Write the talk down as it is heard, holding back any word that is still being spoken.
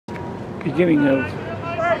beginning of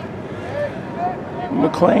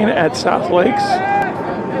McLean at South Lakes,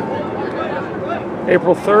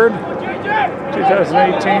 April 3rd,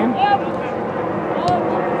 2018.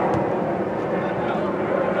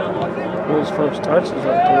 His first touch is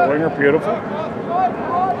right to the winger, beautiful.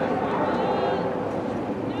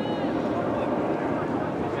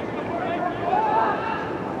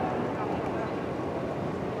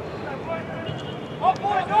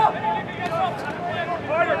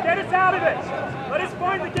 Get us out of it. Let us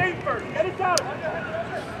find the game first. Get us out of it.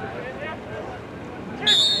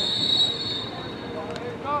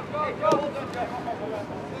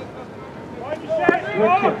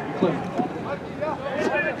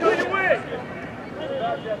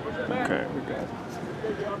 Okay, we got.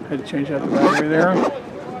 Had to change out the battery there.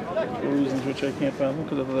 For reasons which I can't fathom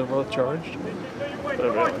because they're both charged. But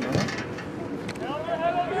evidently not.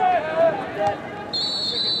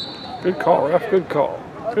 Good call, ref. Good call.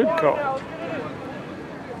 Good call.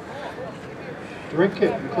 Direct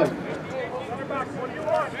kick, McLean.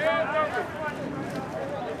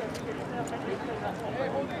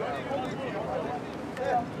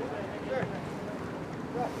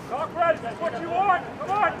 Talk ready, that's what you want.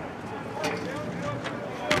 Come on.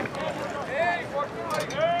 Hey, go.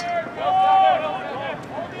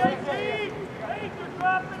 Hold the 18. Hey, you're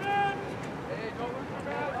dropping in. Hey, don't lose your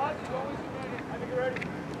man. I think you're ready.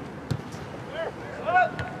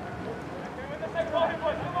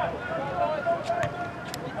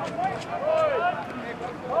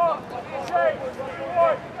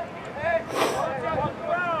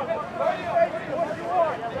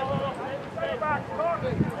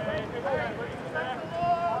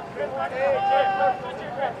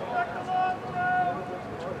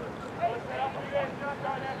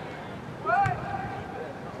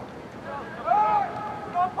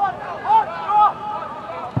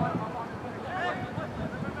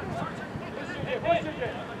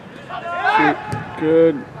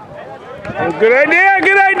 Good. Oh, good idea,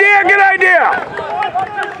 good idea, good idea.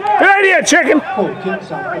 Good idea, chicken.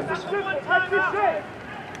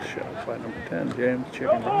 Shot flight number 10, James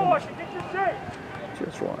Chicken.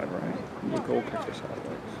 Just wide, right? The goal kicker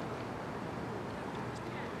sideways.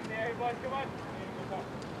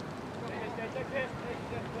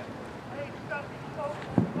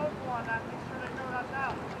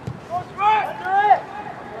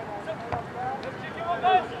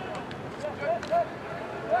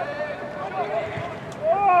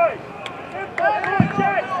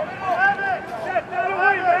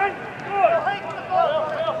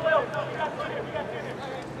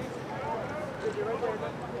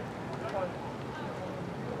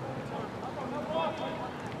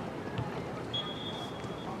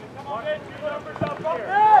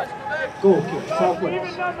 Goal kick,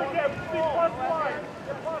 Southwest.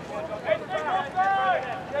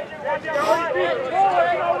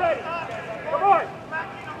 Come on.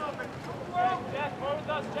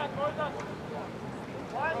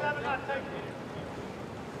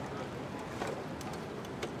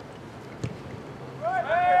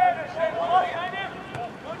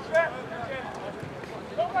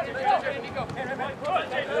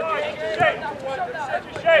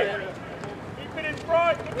 Keep it in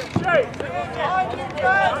front, keep it straight.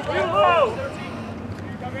 Not too low.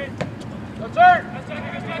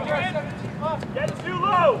 Get too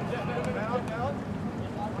low.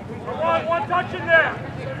 Come on, one touch in there.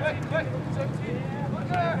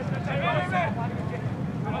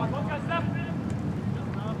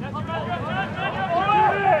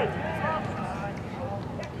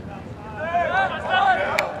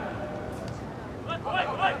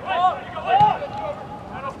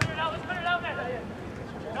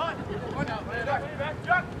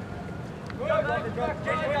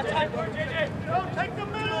 Don't take the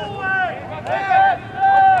middle away!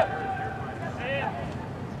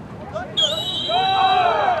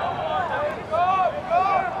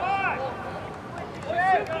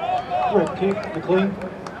 Direct kick, McLean.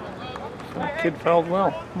 Kid fouled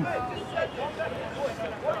well.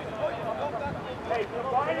 Hey,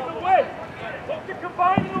 combine in the width! Look to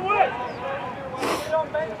combine in the width!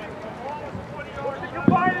 Look to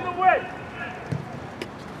combine in the width!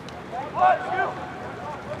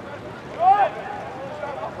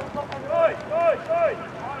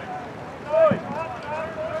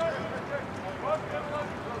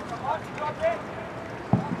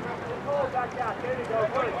 Back out. There you go.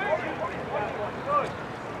 Good. Good.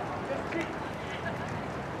 Just keep.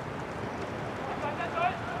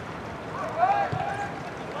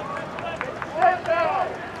 Sit down.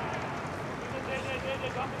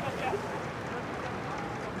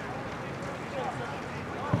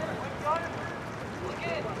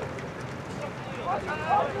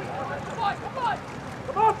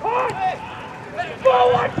 Come on, punch! Go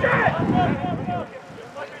like that!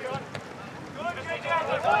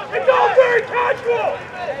 It's all very casual!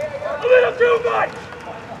 A little too much!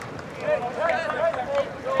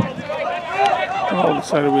 All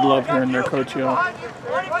decided we love hearing their coach yell.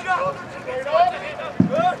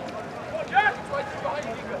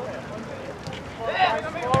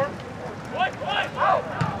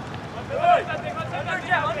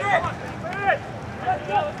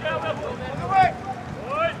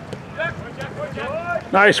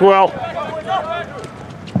 Nice, Will. Hey,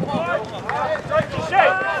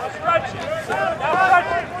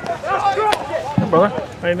 brother.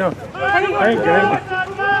 How you doing? Hey, good.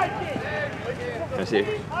 Can I see?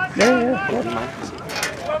 Yeah.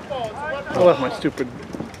 I left my stupid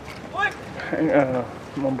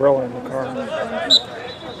umbrella in the car.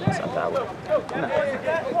 It's not that way. No.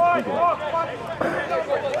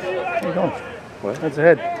 Where you going? What? That's the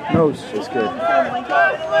head. Nose. It's good.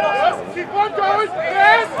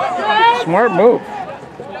 Smart move.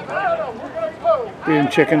 Being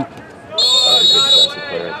chicken. That's a good defensive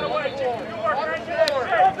play right there.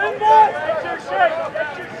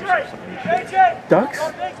 Ducks? Oh,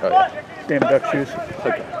 yeah. Damn duck shoes.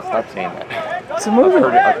 Okay, stop saying that. It's a movie. I've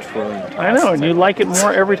heard it a trillion times. I know, and you like it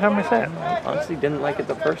more every time I say it. I honestly didn't like it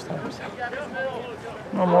the first time. So.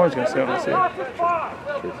 I'm always going to say what I say.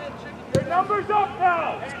 Your number's up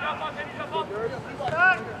now!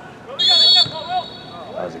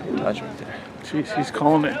 That was a good touch right there. Jeez, he's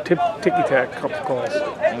calling it ticky-tack couple calls. I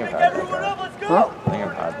think I've had that guy. Huh? I think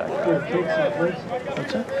I've had that Good guy. kicks in place.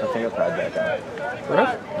 What's that? I think I've had that guy.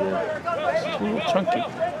 Ref? Yeah. He's a little chunky.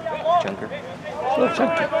 Junker. A little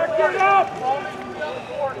chunky.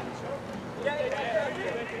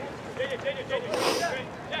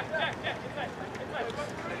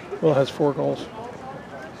 Will has 4 goals.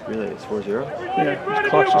 Really? It's 4-0? Yeah, his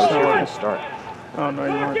clock's I just was not here working. to start. Oh, no,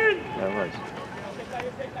 you weren't. Yeah, it was.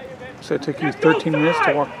 So it took you 13 minutes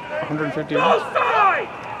to walk 150 yards?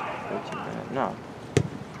 13 minutes. No.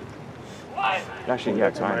 Actually, yeah,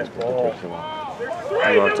 time is what it takes so long.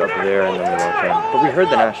 We walked up there and then we walked in. But we heard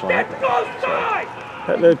the national anthem.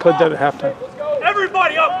 So. They played that at halftime.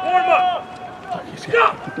 Everybody up, warm up! He's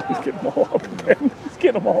getting them all up again. He's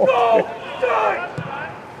getting them all up again.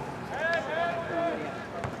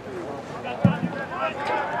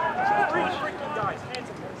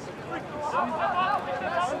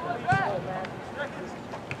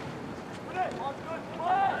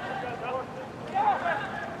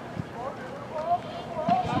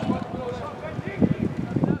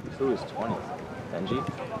 Who was 20? Benji?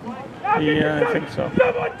 Yeah, I think so.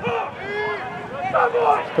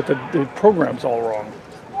 But the program's all wrong.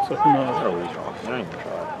 So who They're knows? always wrong. They don't even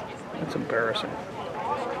try. That's embarrassing.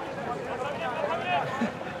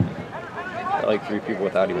 Got like 3 people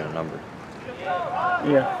without even a number.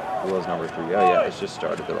 Yeah. Who was number 3? Oh yeah, it's just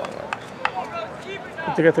started the wrong way.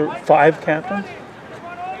 But they got the 5 captains.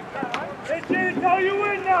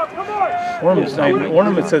 One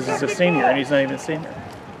of them says he's a senior, and he's not even a senior.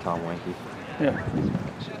 Tom Wanky. Yeah.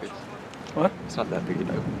 What? It's not that big a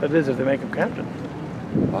deal. That is if they make him captain.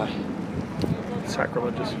 Why?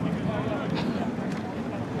 Sacrilegious. It's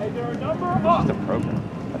just a program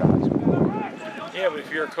at a high school. Yeah, but if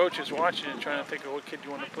your coach is watching and trying to think of what kid you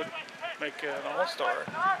want to make an all-star,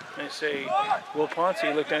 and they say, Will Ponce,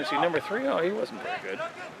 you look down and see number 3, oh, he wasn't very good,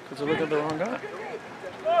 because they're looking at the wrong guy.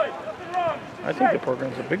 I think the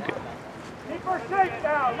program's a big deal. You have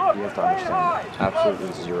to understand,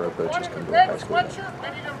 absolutely 0 coaches come to a high school game.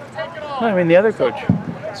 No, I mean the other coach.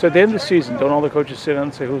 So at the end of the season, don't all the coaches sit down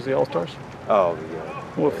and say, who's the all-stars? Oh, yeah.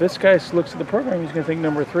 Well, if this guy looks at the program, he's going to think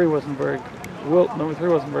number 3 wasn't very good. Well, number 3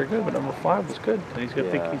 wasn't very good, but number 5 was good. And he's going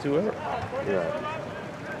to think he's whoever. Yeah.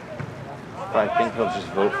 But I think he'll just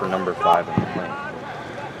vote for number 5 in McLean.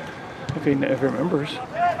 If he remembers.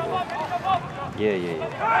 Yeah.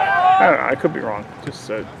 I don't know, I could be wrong.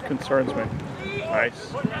 Just concerns me.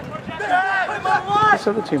 Nice. This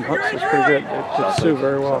other team, Hucks, is pretty good. They did Sue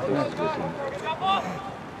very well. Southwest is a good team.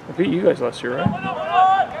 I beat you guys last year, right?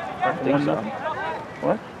 I think so.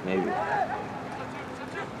 What? Maybe.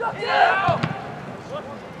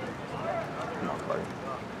 Come on, buddy.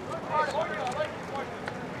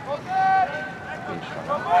 Being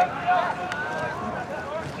strong.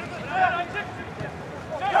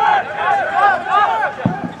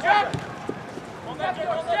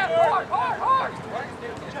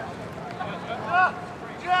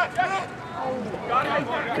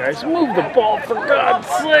 Guys, move the ball for God's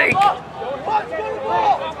sake!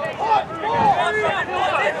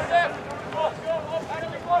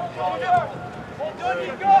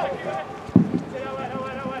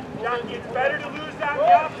 It's better to lose that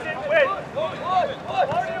It's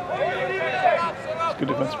good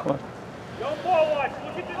defensive play. Don't ball watch.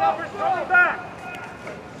 Look at the numbers coming back.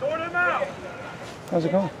 Sort them out. How's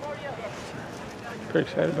it going? Pretty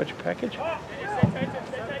excited about your package?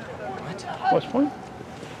 What? West Point?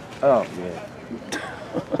 Oh, yeah.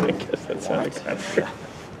 I guess that sounded kind of weird.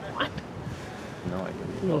 What? No idea.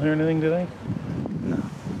 You don't hear anything today? No.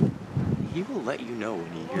 He will let you know when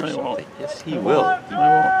he I hears won't. something. Yes, he will. I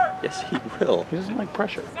won't. Yes, he will. He doesn't like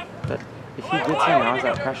pressure. But if he gets in, how's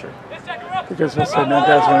that pressure? Because he'll say, no,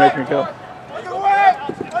 guys, want to make me go. He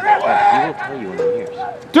will tell you when he hears.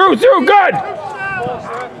 Through, good!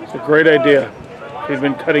 It's a great idea. If he'd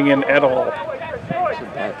been cutting in at all. It's a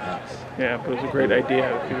bad pass. Yeah, but it was a great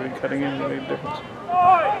idea. If he'd been cutting in, it made a difference.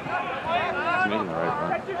 He's making the right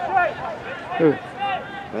one. Who?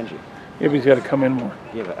 Benji. Yeah, but he's got to come in more.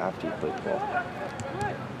 Yeah, but after you play the ball.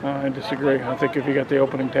 I disagree. I think if you got the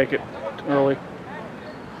opening, take it early.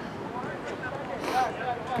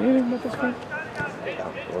 Anything about this guy? Yeah,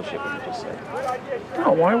 bullshit what you just said.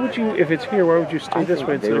 No, why would you, if it's here, why would you stay this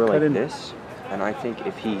way instead they were of cut like in? this, and I think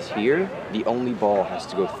if he's here, the only ball has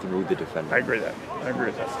to go through the defender. I agree with that. I agree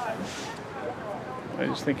with that. I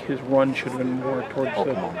just think his run should have been more towards Oh,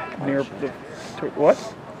 the come on. near the. What? I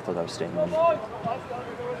thought that was staying in.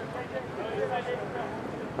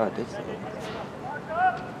 Oh, it did stay in.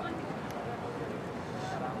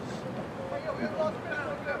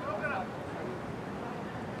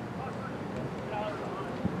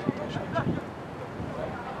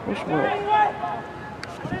 Where's Will?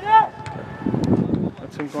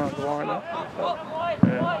 That's him going out the wall right now?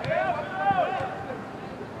 Yeah.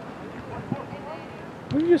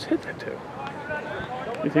 Where did you just hit that to?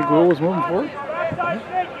 You think Will was moving forward?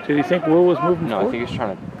 Huh? Did you think Will was moving No, forward? I think he's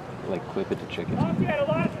trying to like clip it to chicken.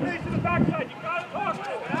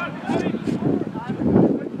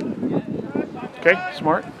 Okay,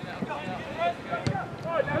 smart. 2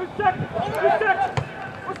 seconds. 2 seconds.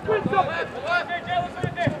 Let's win something.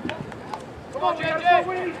 Come on, JJ. Let's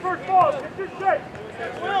win these first balls. Get this shape.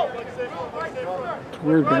 It's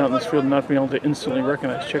weird being out in this field and not being able to instantly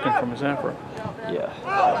recognize chicken from his afro. Yeah.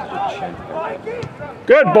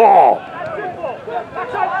 Good ball!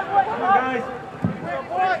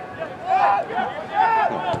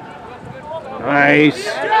 Nice.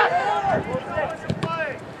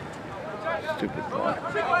 Stupid ball.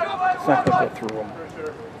 It's not going to go through him.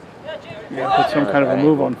 You got to put some kind of a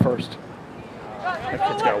move on first. That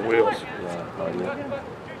kid's got wheels. Yeah, Bardia.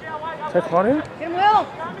 Is that Claudia?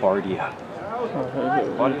 Bardia. Oh,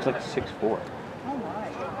 Bardia's like 6'4".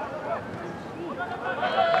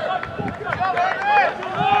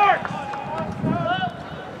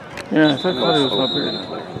 yeah, I thought Claudia was not bigger Overrated than that.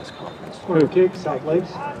 player in this conference. Corner kick, South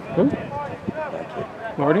Lakes. Who? That kid.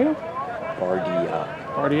 Bardia? Bardia.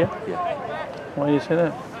 Bardia? Yeah. Why do you say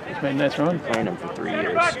that? He's made a nice run. Playing him for 3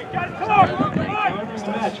 years. Next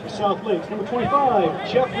match for South Lakes, number 25,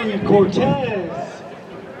 Jeffrey Cortez.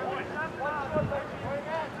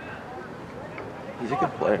 He's a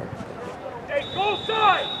good player. Hey, goal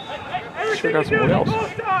side. Sure got some Everything you do, wheels. goal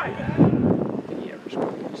side. Did he ever score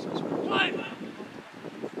against us?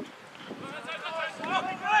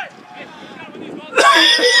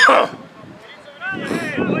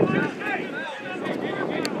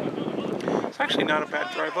 It's actually not a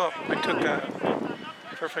bad drive up. I took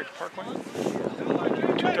Perfect Parkway.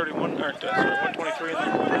 231, or sorry, 123 in the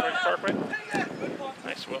Perfect Parkway.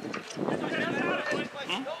 Nice, Will.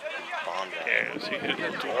 Yeah, see, hit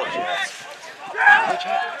it too hard.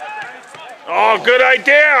 Oh, good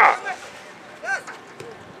idea!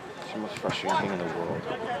 It's the most frustrating thing in the world.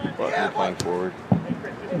 But him playing forward.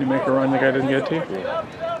 When you make a run, the guy doesn't get to you? Yeah.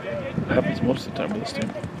 Happens most of the time with this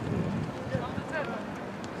team.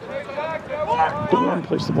 The one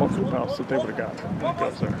place the ball could bounce that they would have got. It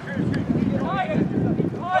goes there.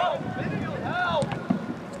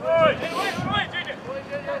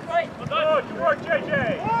 Good work, JJ.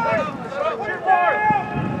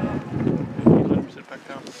 Let him sit back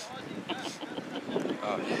down.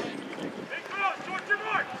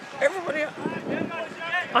 Everybody,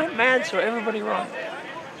 I'm mad, so everybody run.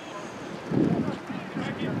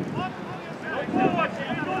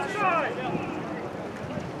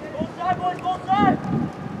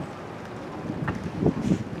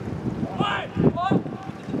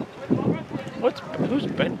 Who's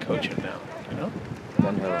Ben coaching now? You know?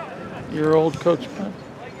 Ben Hill. Your old coach, Ben. No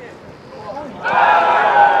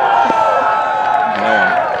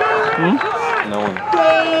one. Hmm? No one.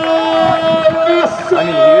 I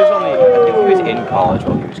mean, he was only, I think he was in college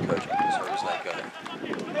while he was coaching, so he was like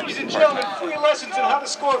Ladies and gentlemen, free lessons on how to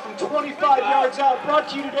score from 25 yards out, brought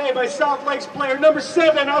to you today by South Lakes player number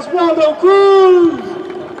 7, Oswaldo Cruz.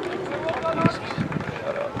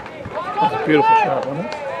 beautiful shot, wasn't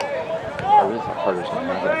it? I really thought Carter was going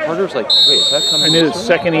to have that. Carter was like, wait, is that coming? I knew the this way?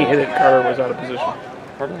 second he hit it, Carter was out of position.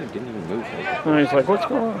 Carter didn't even move. Like, And he's like, what's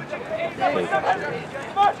going on?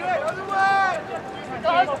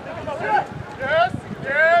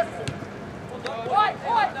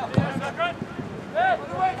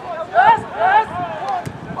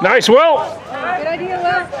 Nice, Will! Good idea,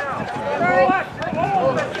 Will. Relax.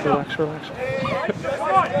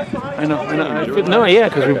 I know. No, yeah,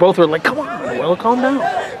 because we both were like, come on, Will, calm down.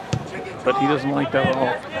 But he doesn't like that at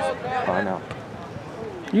all. oh, I know.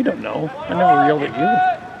 You don't know. I never yelled at you.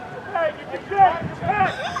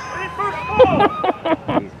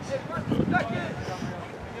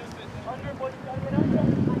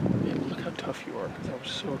 Man, look how tough you are, because that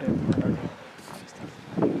was so damn hard.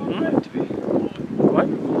 What?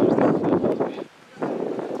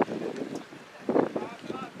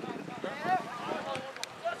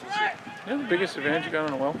 You know the biggest advantage you got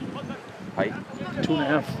on a well? Height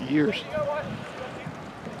 2.5 years.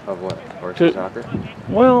 of what? Varsity soccer?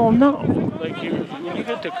 Well, no. Like when you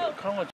get to college.